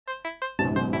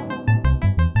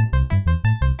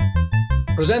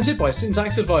presented by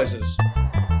Syntax Advisors.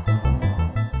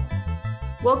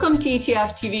 Welcome to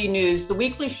ETF TV News, the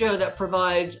weekly show that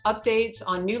provides updates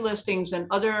on new listings and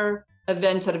other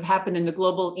events that have happened in the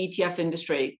global ETF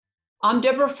industry. I'm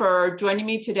Deborah Furr. Joining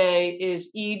me today is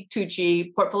Ed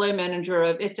Tucci, Portfolio Manager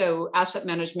of Itaú Asset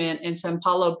Management in São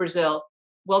Paulo, Brazil.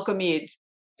 Welcome, Ed.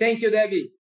 Thank you,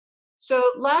 Debbie. So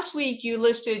last week you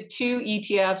listed two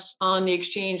ETFs on the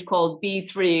exchange called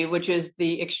B3, which is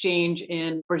the exchange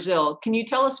in Brazil. Can you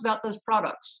tell us about those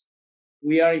products?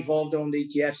 We are involved on the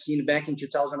ETF scene back in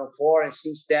 2004, and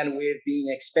since then we've been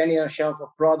expanding our shelf of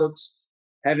products,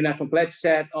 having a complete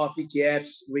set of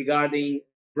ETFs regarding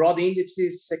broad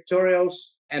indexes, sectorials,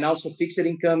 and also fixed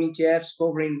income ETFs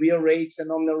covering real rates and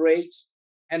nominal rates.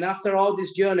 And after all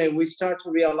this journey, we start to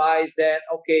realize that,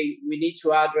 okay, we need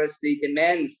to address the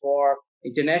demand for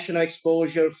international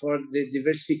exposure, for the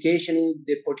diversification in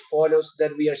the portfolios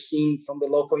that we are seeing from the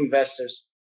local investors.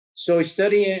 So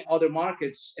studying other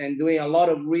markets and doing a lot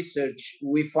of research,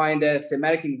 we find that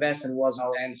thematic investment was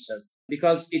our answer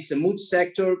because it's a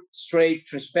multi-sector, straight,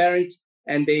 transparent,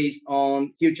 and based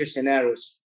on future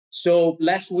scenarios. So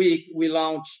last week, we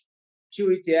launched two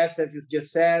ETFs, as you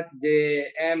just said, the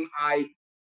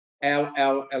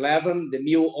MILL11, the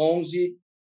MIL11,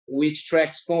 which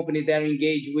tracks companies that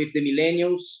engage with the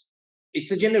millennials. It's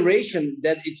a generation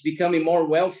that it's becoming more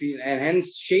wealthy and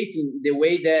hence shaping the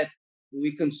way that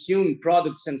we consume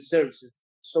products and services.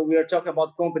 So we are talking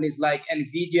about companies like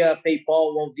NVIDIA,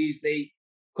 PayPal, Walt Disney,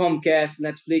 Comcast,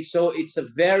 Netflix. So it's a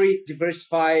very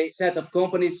diversified set of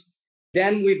companies.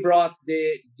 Then we brought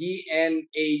the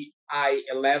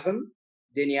DNAI11,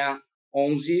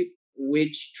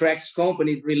 which tracks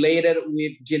companies related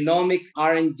with genomic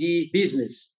R&D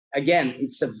business. Again,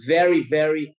 it's a very,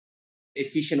 very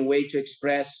efficient way to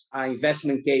express our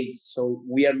investment case. So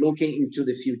we are looking into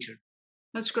the future.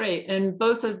 That's great. And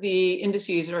both of the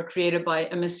indices are created by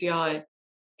MSCI.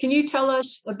 Can you tell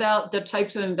us about the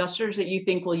types of investors that you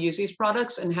think will use these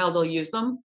products and how they'll use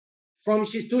them? From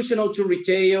institutional to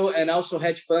retail and also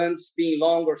hedge funds, being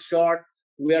long or short,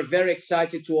 we are very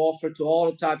excited to offer to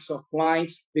all types of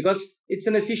clients because it's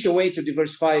an efficient way to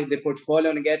diversify the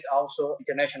portfolio and get also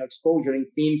international exposure in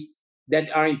themes that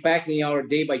are impacting our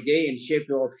day by day and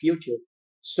shaping our future.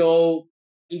 So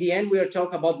in the end, we are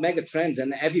talking about mega trends,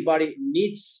 and everybody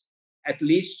needs at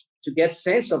least to get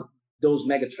sense of those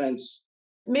mega trends.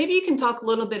 Maybe you can talk a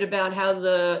little bit about how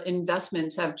the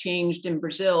investments have changed in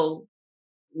Brazil.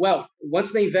 Well,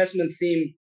 once the investment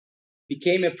theme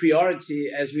became a priority,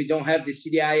 as we don't have the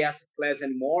CDI asset class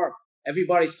anymore,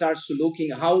 everybody starts to looking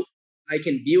how I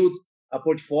can build a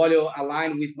portfolio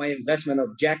aligned with my investment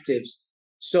objectives.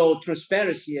 So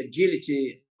transparency,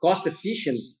 agility, cost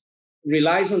efficiency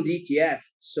relies on the ETF.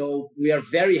 So we are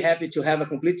very happy to have a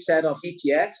complete set of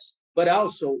ETFs, but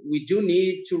also we do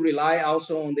need to rely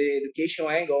also on the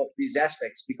educational angle of these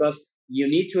aspects because you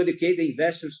need to educate the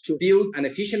investors to build an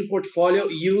efficient portfolio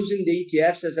using the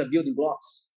ETFs as a building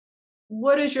blocks.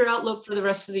 What is your outlook for the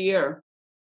rest of the year?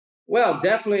 Well,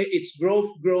 definitely it's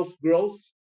growth.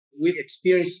 We've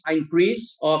experienced an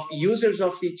increase of users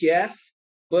of ETF,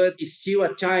 but it's still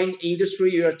a tiny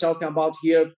industry. You are talking about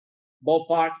here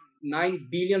ballpark $9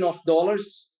 billion.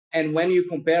 And when you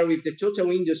compare with the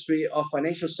total industry of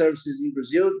financial services in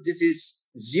Brazil, this is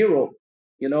zero,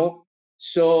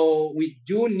 So we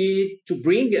do need to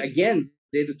bring, again,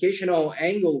 the educational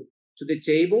angle to the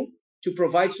table to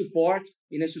provide support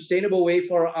in a sustainable way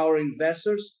for our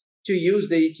investors to use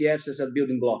the ETFs as a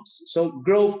building blocks. So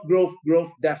growth,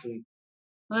 definitely.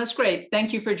 Well, that's great.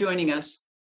 Thank you for joining us.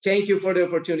 Thank you for the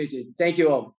opportunity. Thank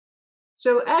you all.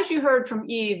 So as you heard from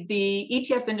Ed, the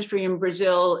ETF industry in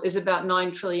Brazil is about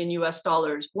 $9 trillion US.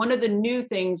 One of the new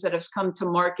things that has come to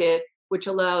market, which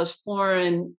allows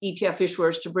foreign ETF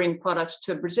issuers to bring products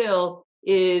to Brazil,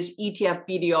 is ETF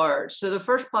BDRs. So the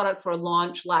first product for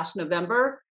launch last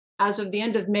November. As of the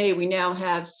end of May, we now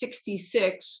have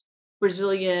 66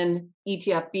 Brazilian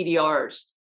ETF BDRs.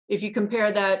 If you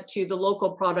compare that to the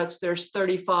local products, there's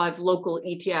 35 local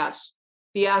ETFs.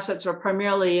 The assets are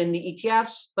primarily in the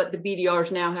ETFs, but the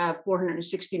BDRs now have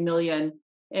 460 million.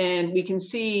 And we can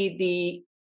see the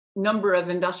number of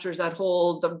investors that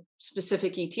hold the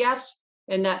specific ETFs,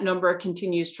 and that number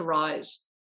continues to rise.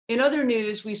 In other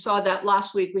news, we saw that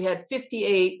last week we had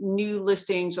 58 new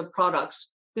listings of products.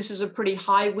 This is a pretty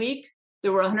high week.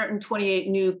 There were 128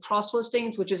 new cross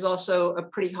listings, which is also a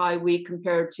pretty high week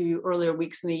compared to earlier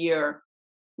weeks in the year.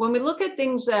 When we look at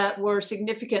things that were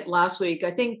significant last week,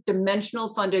 I think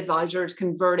Dimensional Fund Advisors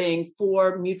converting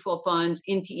 4 mutual funds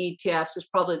into ETFs is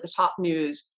probably the top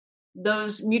news.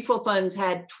 Those mutual funds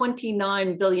had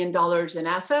 $29 billion in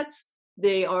assets.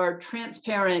 They are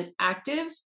transparent, active,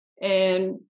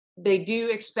 and they do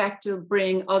expect to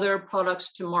bring other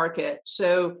products to market.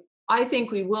 So I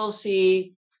think we will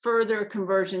see further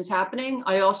conversions happening.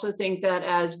 I also think that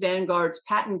as Vanguard's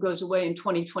patent goes away in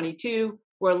 2022,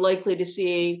 we're likely to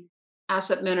see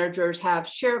asset managers have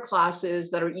share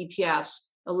classes that are ETFs,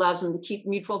 allows them to keep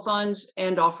mutual funds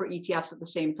and offer ETFs at the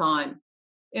same time.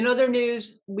 In other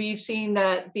news, we've seen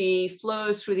that the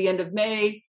flows through the end of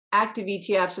May, active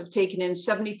ETFs have taken in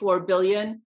 74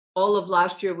 billion. All of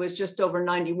last year was just over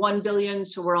 91 billion.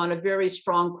 So we're on a very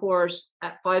strong course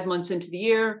at 5 months into the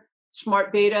year.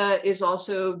 Smart beta is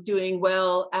also doing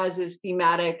well, as is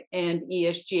thematic and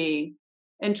ESG.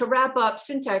 And to wrap up,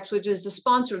 Syntex, which is the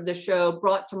sponsor of the show,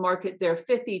 brought to market their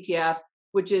 5th ETF,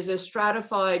 which is a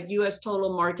stratified US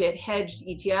total market hedged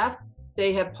ETF.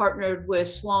 They have partnered with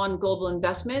Swan Global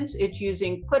Investments. It's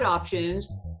using put options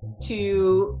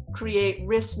to create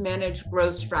risk managed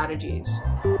growth strategies.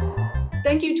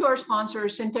 Thank you to our sponsor,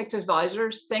 Syntex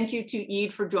Advisors. Thank you to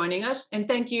Eid for joining us, and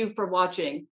thank you for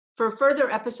watching. For further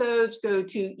episodes, go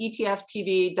to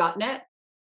etftv.net.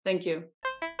 Thank you.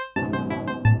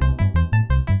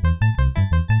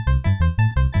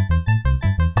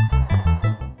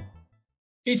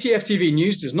 ETF TV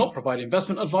News does not provide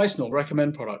investment advice nor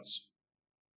recommend products.